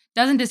word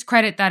doesn't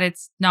discredit that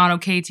it's not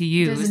okay to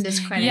use. Doesn't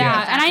discredit.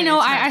 Yeah. And I know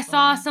I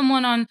saw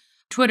someone on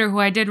Twitter who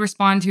I did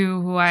respond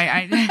to, who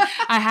I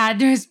I had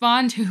to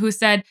respond to, who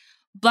said,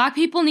 Black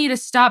people need to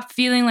stop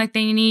feeling like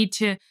they need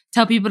to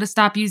tell people to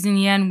stop using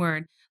the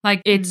N-word.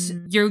 Like it's,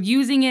 you're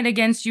using it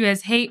against you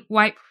as hate,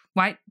 white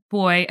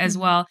boy as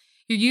well.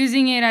 You're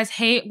using it as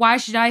hate. Why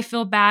should I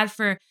feel bad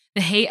for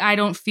the hate I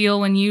don't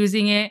feel when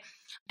using it?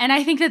 And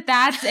I think that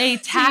that's a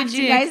tactic. Did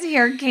you guys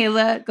hear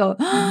Kayla go?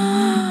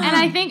 And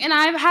I think, and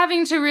I'm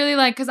having to really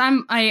because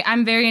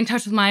I'm very in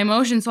touch with my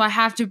emotions. So I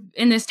have to,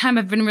 in this time,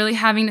 I've been really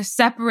having to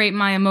separate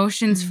my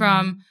emotions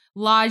from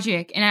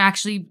logic and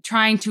actually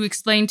trying to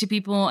explain to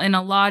people in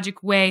a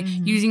logic way,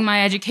 using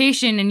my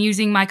education and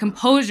using my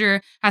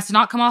composure as to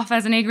not come off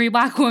as an angry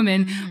Black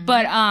woman,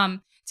 but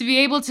to be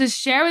able to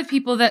share with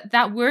people that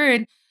that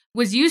word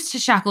was used to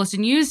shackle us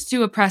and used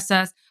to oppress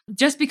us.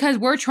 Just because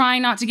we're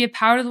trying not to give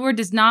power to the word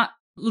does not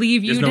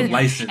leave you. There's no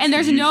license. And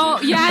there's no,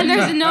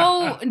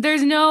 and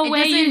there's no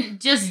way you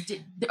just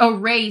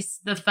erase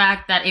the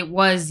fact that it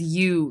was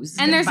used.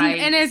 And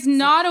it's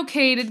not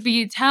okay to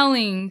be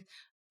telling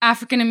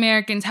African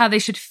Americans how they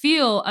should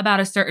feel about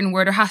a certain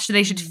word or how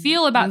they should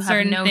feel about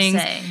certain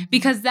things,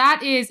 because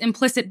that is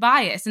implicit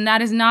bias, and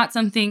that is not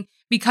something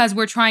because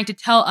we're trying to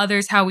tell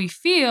others how we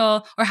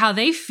feel or how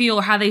they feel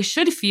or how they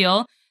should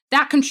feel.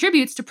 That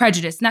contributes to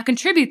prejudice and that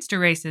contributes to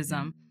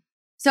racism.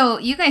 So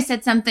you guys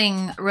said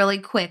something really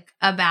quick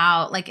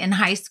about like in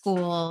high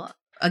school,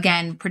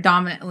 again,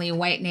 predominantly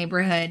white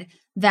neighborhood,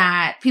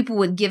 that people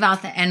would give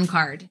out the N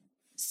card.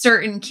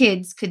 Certain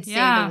kids could say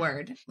the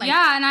word. And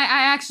I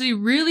actually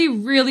really,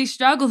 really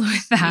struggled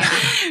with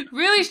that.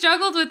 Really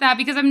struggled with that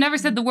because I've never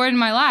said the word in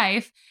my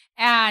life.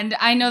 And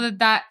I know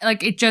that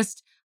like it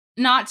just,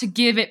 not to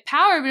give it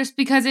power, but just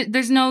because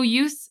there's no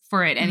use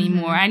for it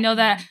anymore. I know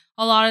that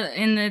a lot of,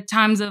 in the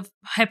times of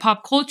hip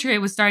hop culture, it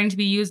was starting to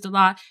be used a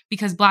lot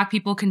because Black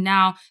people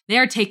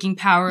they're taking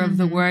power of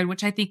the word,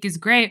 which I think is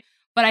great.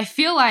 But I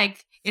feel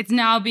like it's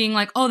now being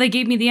like, oh, they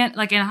gave me the N,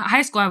 like in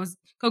high school, I was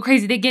go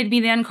crazy. They gave me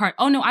the N card.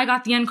 Oh no, I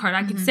got the N card.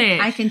 I can say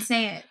it. I can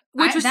say it.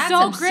 Which was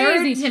so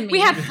crazy. To me. We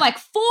had like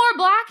 4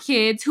 Black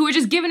kids who were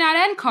just giving out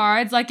N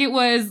cards like it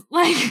was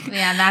like,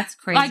 that's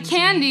crazy. Like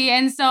candy.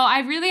 And so I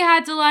really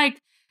had to like,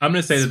 I'm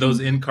going to say that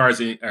those end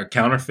cards are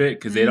counterfeit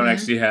because they don't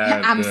actually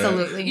have the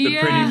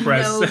printing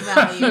press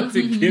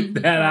to get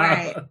that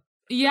out.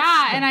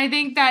 Yeah, and I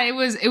think that it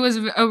was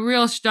a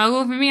real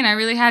struggle for me, and I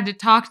really had to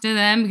talk to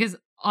them because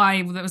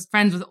I was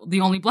friends with the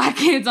only Black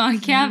kids on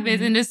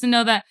campus, and just to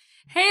know that,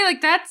 hey,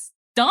 like that's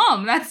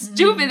dumb, that's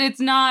stupid,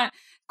 it's not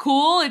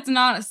cool, it's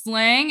not a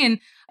slang,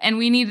 and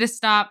we need to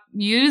stop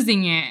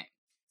using it.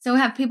 So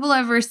have people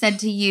ever said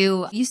to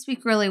you, you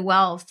speak really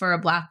well for a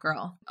Black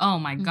girl? Oh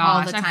my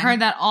gosh, I've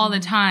heard that all the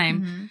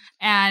time.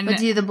 But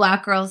do the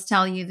Black girls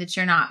tell you that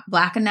you're not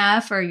Black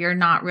enough or you're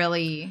not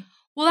really?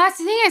 Well, that's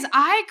the thing is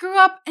I grew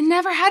up and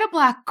never had a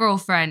Black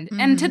girlfriend.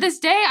 And to this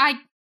day, I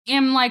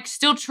am like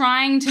still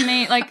trying to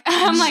make like,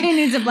 I'm like, she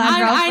needs a Black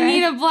girlfriend. I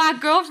need a Black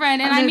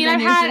girlfriend. And I mean, I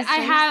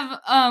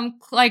have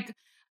like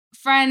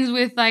friends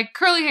with like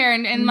curly hair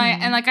and my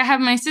and like I have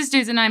my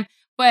sisters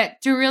but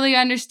to really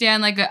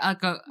understand and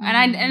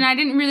I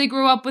didn't really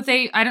grow up with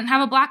I didn't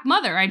have a Black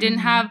mother. I didn't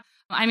have,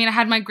 I mean, I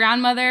had my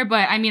grandmother,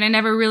 but I mean, I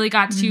never really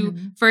got to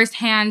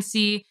firsthand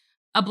see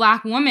a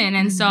Black woman.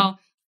 And so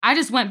I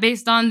just went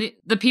based on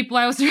the people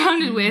I was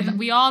surrounded with.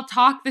 We all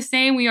talk the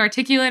same. We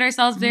articulate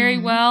ourselves very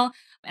well.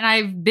 And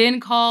I've been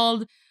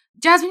called,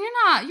 Jasmine,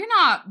 you're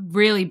not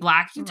really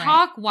Black. You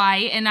talk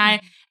white. And I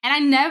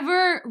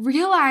never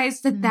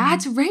realized that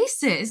that's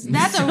racist.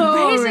 That's a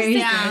racist thing.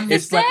 Yeah.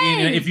 It's like, you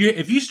know,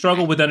 if you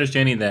struggle with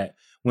understanding that,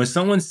 when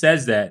someone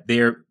says that,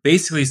 they're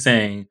basically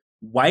saying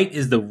white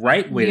is the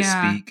right way to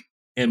speak,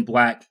 and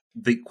Black,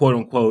 the quote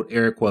unquote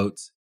air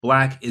quotes,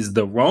 Black is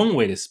the wrong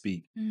way to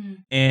speak.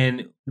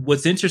 And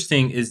what's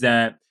interesting is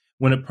that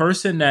when a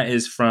person that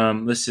is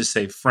from, let's just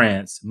say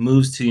France,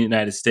 moves to the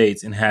United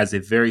States and has a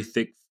very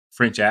thick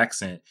French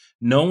accent,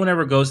 no one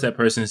ever goes to that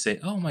person and say,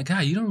 oh my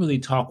God, you don't really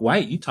talk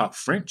white, you talk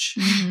French.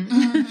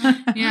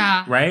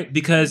 Yeah. Right?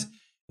 Because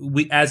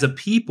we, as a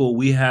people,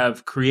 we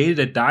have created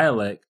a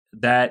dialect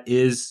that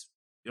is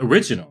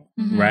original,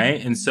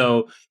 right? And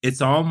so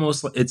it's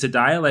a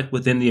dialect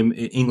within the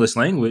English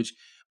language,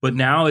 but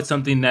now it's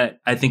something that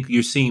I think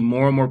you're seeing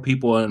more and more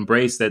people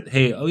embrace that,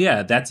 hey, oh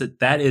yeah,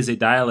 that is a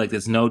dialect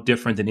that's no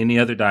different than any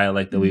other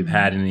dialect that we've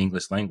had in the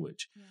English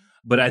language. Yeah.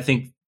 But I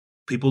think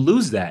people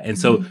lose that. And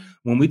so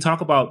when we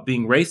talk about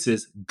being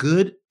racist,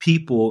 good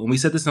people, and we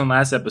said this in the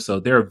last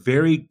episode, there are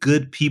very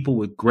good people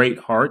with great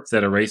hearts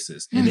that are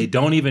racist, and they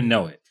don't even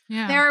know it.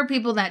 Yeah. There are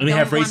people that and they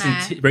have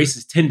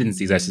racist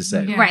tendencies, I should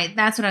say. Yeah. Right.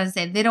 That's what I was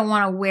saying. They don't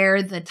want to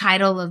wear the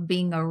title of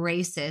being a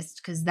racist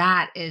because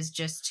that is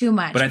just too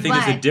much. But I think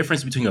there's a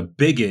difference between a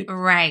bigot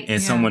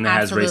and someone that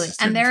has racist tendencies.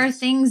 And there are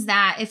things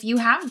that if you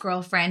have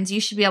girlfriends, you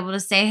should be able to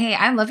say, hey,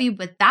 I love you,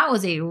 but that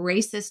was a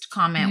racist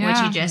comment,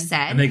 what you just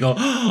said. And they go,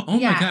 oh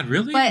my God,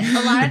 really? But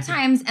a lot of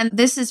times, and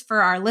this is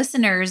for our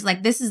listeners,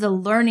 like this is a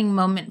learning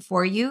moment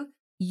for you.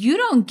 You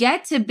don't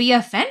get to be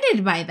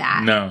offended by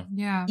that. No.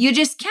 Yeah. You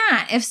just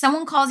can't. If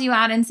someone calls you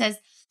out and says,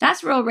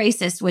 that's real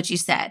racist, what you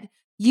said,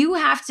 you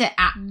have to,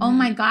 oh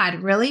my God,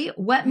 really?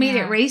 What made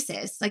it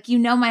racist? Like,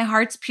 my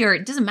heart's pure.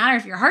 It doesn't matter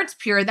if your heart's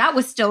pure. That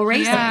was still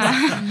racist.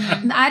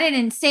 Yeah. I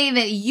didn't say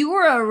that you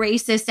were a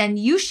racist and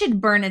you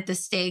should burn at the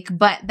stake,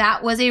 but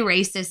that was a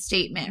racist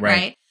statement,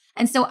 right?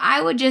 And so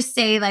I would just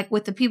say, like,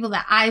 with the people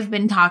that I've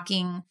been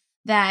talking,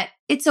 that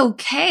it's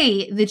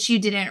okay that you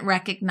didn't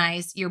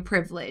recognize your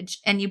privilege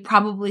and you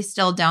probably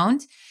still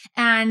don't.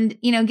 And,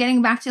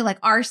 getting back to like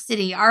our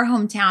city, our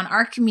hometown,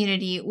 our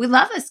community, we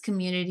love this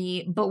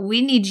community, but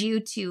we need you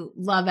to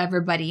love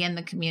everybody in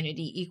the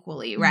community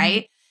equally,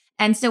 right?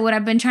 And so what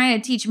I've been trying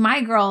to teach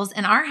my girls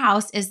in our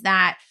house is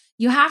that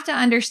you have to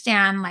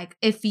understand, like,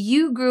 if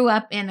you grew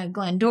up in a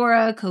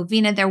Glendora,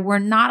 Covina, there were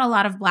not a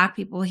lot of Black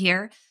people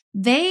here.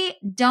 They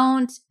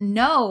don't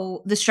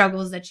know the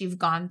struggles that you've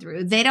gone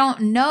through. They don't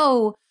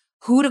know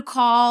who to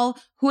call,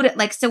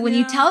 so when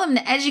you tell them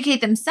to educate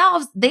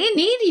themselves, they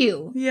need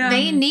you. Yeah.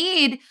 They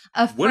need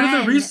a friend. What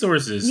are the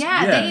resources?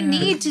 Yeah. They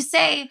need to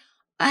say,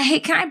 hey,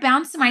 can I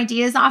bounce some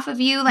ideas off of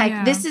you?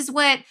 Like, this is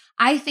what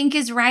I think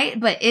is right,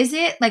 but is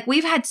it? Like,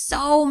 we've had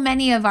so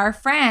many of our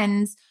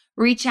friends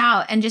reach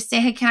out and just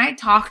say, hey, can I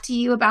talk to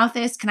you about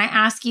this? Can I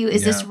ask you,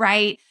 is this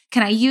right?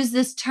 Can I use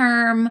this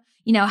term?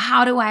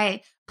 How do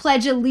I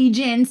pledge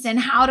allegiance and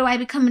how do I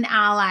become an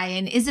ally?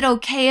 And is it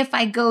okay if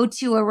I go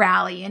to a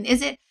rally?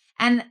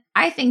 And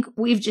I think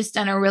we've just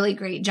done a really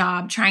great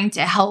job trying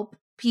to help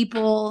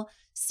people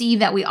see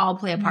that we all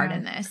play a part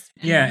in this.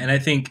 Yeah. And I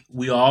think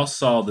we all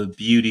saw the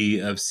beauty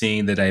of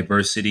seeing the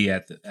diversity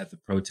at the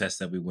protest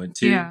that we went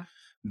to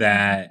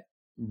that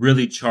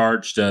really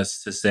charged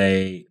us to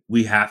say,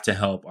 we have to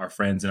help our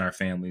friends and our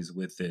families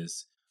with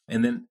this.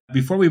 And then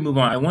before we move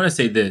on, I want to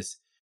say this.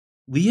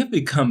 We have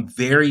become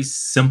very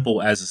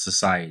simple as a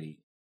society.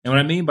 And what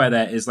I mean by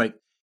that is like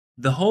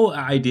the whole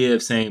idea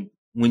of saying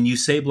when you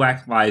say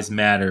Black Lives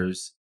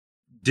Matters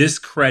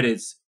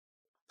discredits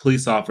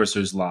police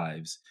officers'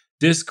 lives,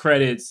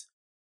 discredits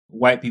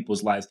white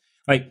people's lives.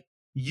 Like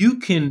you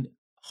can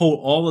hold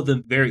all of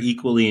them very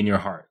equally in your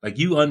heart. Like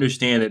you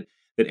understand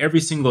that every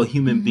single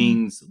human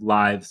being's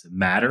lives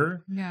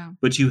matter. Yeah.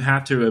 But you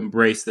have to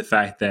embrace the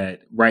fact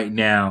that right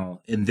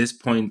now, in this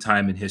point in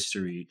time in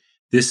history,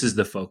 this is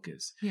the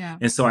focus. Yeah.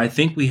 And so I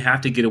think we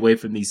have to get away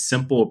from these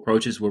simple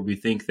approaches where we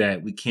think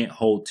that we can't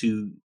hold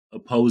two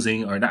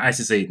opposing, or not, I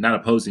should say not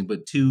opposing,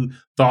 but two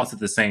thoughts at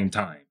the same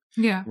time.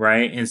 Yeah.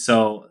 Right. And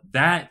so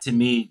that to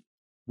me,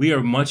 we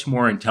are much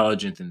more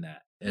intelligent than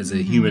that as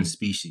a human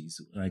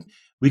species. Like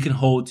we can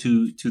hold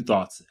two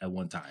thoughts at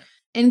one time.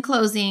 In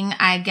closing,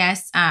 I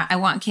guess I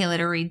want Kayla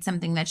to read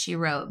something that she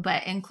wrote.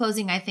 But in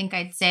closing, I think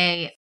I'd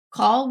say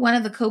call one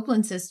of the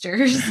Copeland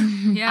sisters.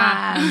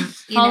 Yeah.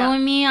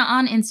 Following me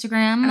on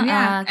Instagram,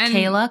 and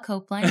Kayla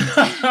Copeland.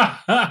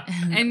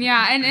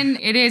 and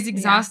it is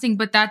exhausting,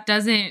 but that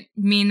doesn't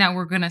mean that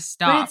we're gonna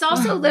stop. But it's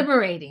also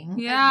liberating.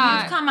 Yeah.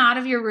 Like, you've come out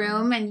of your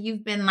room and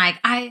you've been like,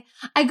 I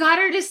got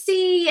her to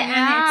see, and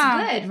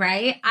it's good,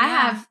 right? I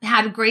have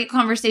had great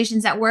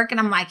conversations at work, and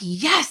I'm like,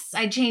 yes,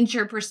 I changed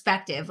your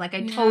perspective. Like,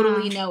 I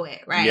totally know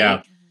it, right?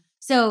 Yeah.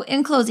 So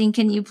in closing,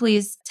 can you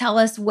please tell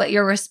us what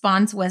your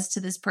response was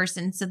to this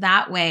person? So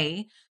that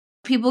way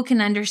people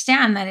can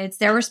understand that it's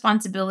their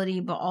responsibility,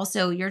 but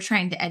also you're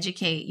trying to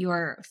educate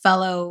your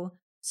fellow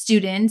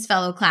students,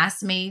 fellow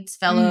classmates,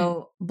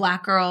 fellow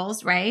Black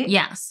girls, right?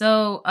 Yeah.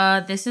 So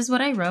this is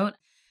what I wrote.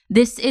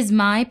 This is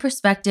my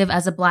perspective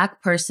as a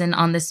Black person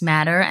on this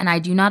matter, and I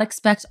do not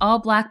expect all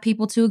Black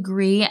people to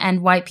agree,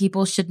 and white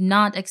people should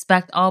not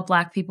expect all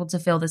Black people to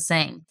feel the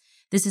same.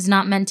 This is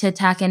not meant to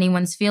attack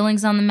anyone's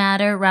feelings on the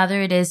matter. Rather,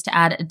 it is to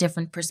add a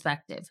different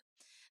perspective.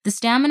 The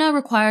stamina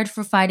required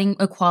for fighting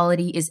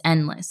equality is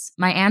endless.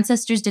 My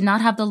ancestors did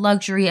not have the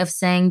luxury of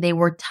saying they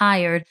were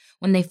tired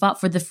when they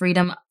fought for the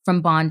freedom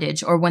from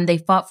bondage or when they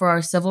fought for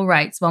our civil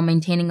rights while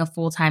maintaining a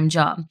full-time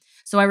job.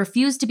 So I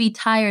refuse to be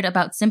tired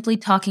about simply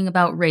talking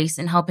about race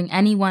and helping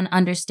anyone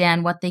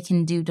understand what they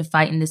can do to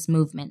fight in this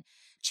movement.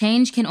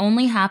 Change can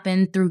only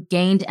happen through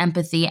gained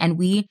empathy, and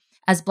we,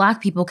 as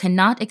Black people,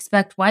 cannot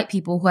expect white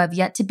people who have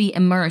yet to be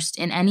immersed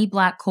in any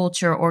Black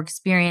culture or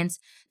experience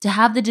to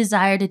have the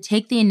desire to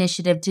take the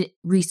initiative to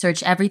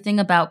research everything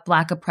about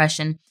Black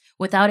oppression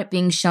without it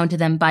being shown to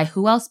them by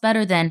who else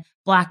better than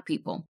Black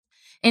people.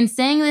 In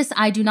saying this,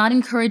 I do not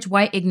encourage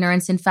white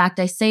ignorance. In fact,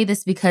 I say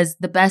this because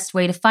the best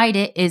way to fight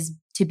it is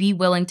to be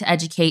willing to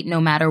educate no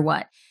matter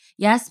what.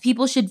 Yes,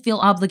 people should feel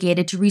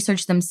obligated to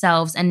research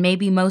themselves, and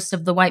maybe most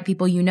of the white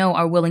people you know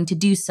are willing to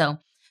do so.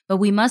 But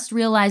we must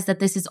realize that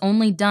this is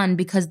only done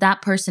because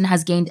that person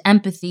has gained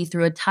empathy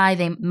through a tie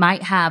they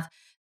might have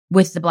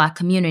with the Black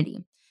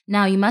community.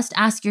 Now, you must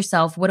ask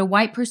yourself, would a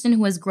white person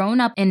who has grown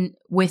up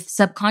with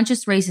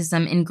subconscious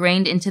racism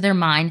ingrained into their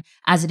mind,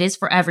 as it is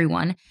for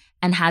everyone,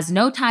 and has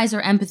no ties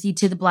or empathy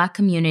to the Black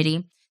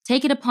community,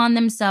 take it upon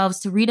themselves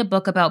to read a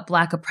book about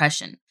Black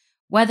oppression?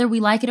 Whether we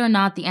like it or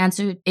not, the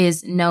answer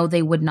is no,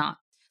 they would not.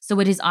 So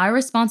it is our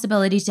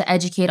responsibility to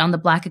educate on the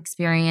Black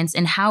experience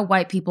and how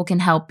white people can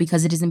help,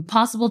 because it is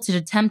impossible to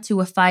attempt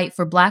to fight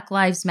for Black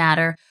Lives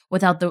Matter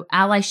without the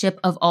allyship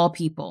of all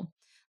people.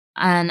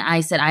 And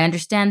I said, I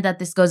understand that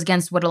this goes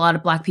against what a lot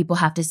of Black people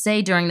have to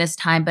say during this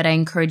time, but I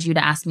encourage you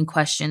to ask me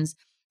questions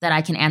that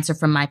I can answer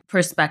from my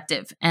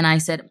perspective. And I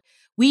said,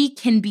 we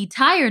can be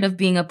tired of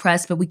being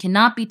oppressed, but we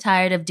cannot be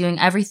tired of doing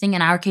everything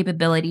in our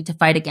capability to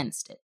fight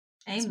against it.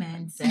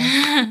 Amen, sis.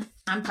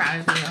 I'm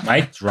proud of you.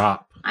 Mic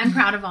drop. I'm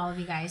proud of all of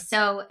you guys.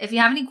 So if you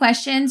have any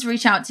questions,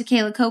 reach out to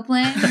Kayla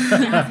Copeland,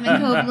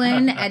 Jasmine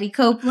Copeland, Eddie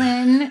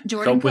Copeland,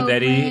 Jordan Cope with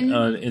Copeland, Eddie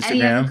on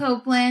Instagram. Eddie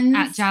Copeland.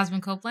 At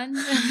Jasmine Copeland.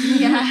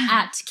 Yeah.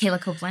 At Kayla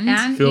Copeland.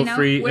 And, Feel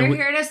free. We're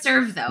here to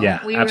serve, though.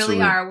 Yeah, we absolutely.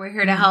 really are. We're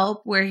here to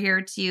help. We're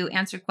here to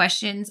answer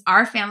questions.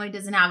 Our family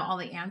doesn't have all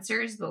the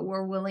answers, but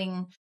we're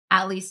willing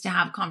at least to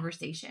have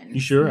conversations.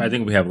 You sure? I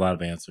think we have a lot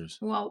of answers.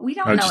 Well, we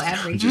don't I'm know just- I'm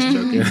everything.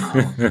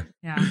 just joking.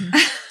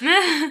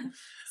 Yeah.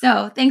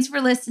 So thanks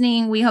for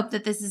listening. We hope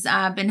that this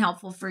has been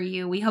helpful for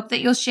you. We hope that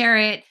you'll share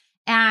it.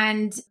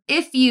 And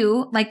if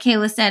you, like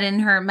Kayla said in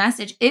her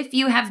message, if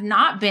you have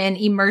not been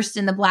immersed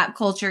in the Black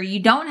culture,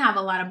 you don't have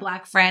a lot of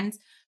Black friends,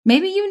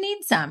 maybe you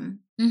need some.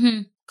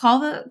 Mm-hmm. Call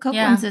the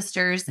Copeland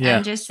sisters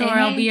and just say, Sure,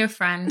 hey, I'll be your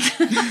friend.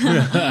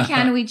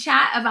 can we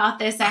chat about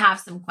this? I have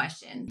some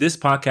questions. This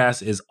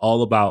podcast is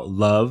all about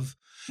love,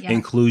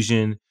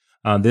 inclusion.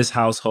 This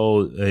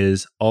household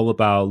is all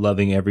about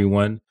loving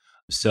everyone.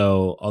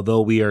 So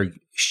although we are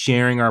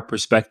sharing our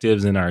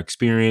perspectives and our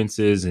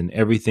experiences and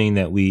everything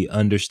that we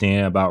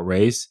understand about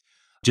race,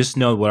 just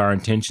know what our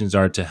intentions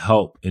are to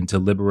help and to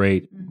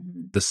liberate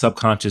the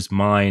subconscious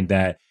mind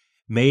that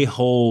may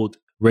hold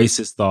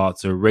racist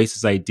thoughts or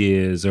racist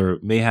ideas, or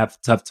may have a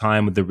tough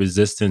time with the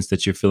resistance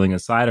that you're feeling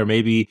inside, or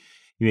maybe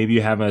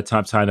you're having a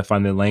tough time to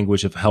find the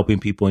language of helping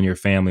people in your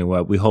family.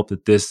 Well, we hope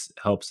that this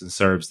helps and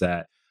serves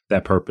that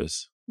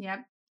purpose. Yep.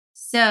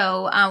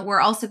 So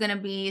we're also going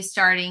to be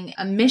starting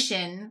a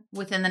mission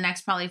within the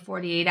next probably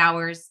 48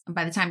 hours.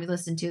 By the time you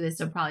listen to this,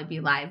 it'll probably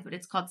be live, but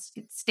it's called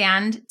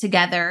Stand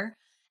Together.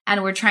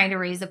 And we're trying to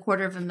raise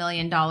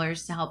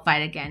 $250,000 to help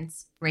fight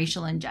against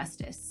racial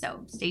injustice.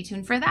 So stay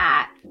tuned for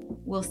that.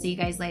 We'll see you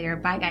guys later.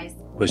 Bye, guys.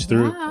 Push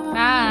through.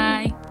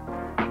 Bye.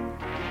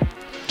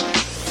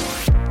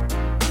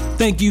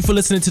 Thank you for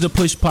listening to the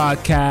Push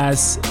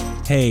Podcast.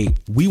 Hey,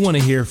 we want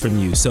to hear from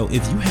you. So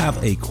if you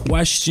have a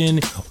question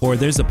or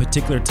there's a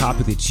particular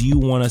topic that you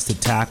want us to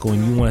tackle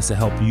and you want us to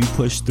help you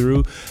push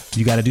through,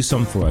 you got to do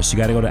something for us. You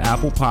got to go to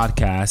Apple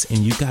Podcasts and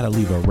you got to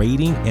leave a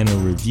rating and a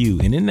review.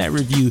 And in that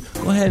review,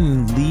 go ahead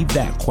and leave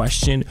that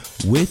question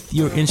with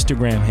your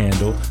Instagram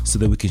handle so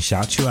that we can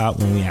shout you out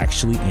when we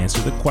actually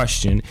answer the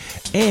question.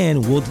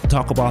 And we'll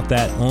talk about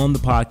that on the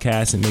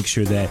podcast and make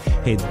sure that,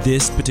 hey,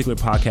 this particular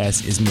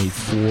podcast is made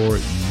for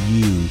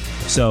you.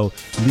 So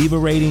leave a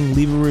rating,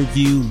 leave a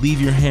review,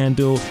 leave your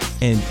handle,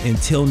 and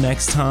until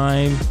next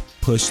time,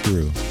 push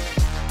through.